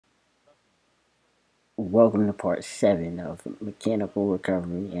Welcome to part 7 of mechanical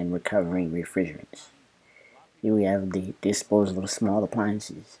recovery and recovering refrigerants. Here we have the disposal of small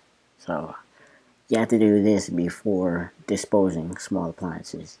appliances. So you have to do this before disposing small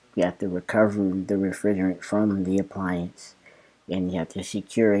appliances. You have to recover the refrigerant from the appliance, and you have to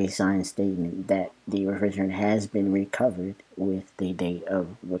secure a signed statement that the refrigerant has been recovered with the date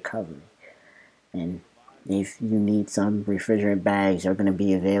of recovery. And if you need some, refrigerant bags are going to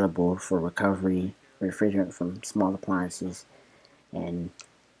be available for recovery refrigerant from small appliances, and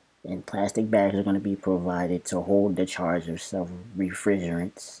plastic bags are going to be provided to hold the charge of several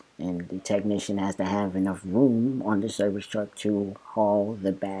refrigerants, and the technician has to have enough room on the service truck to haul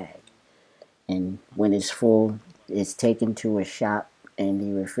the bag. And when it's full, it's taken to a shop and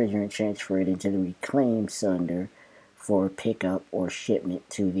the refrigerant transferred into the reclaim cylinder for pickup or shipment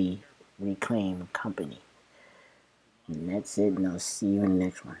to the reclaim company. And that's it, and I'll see you in the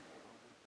next one.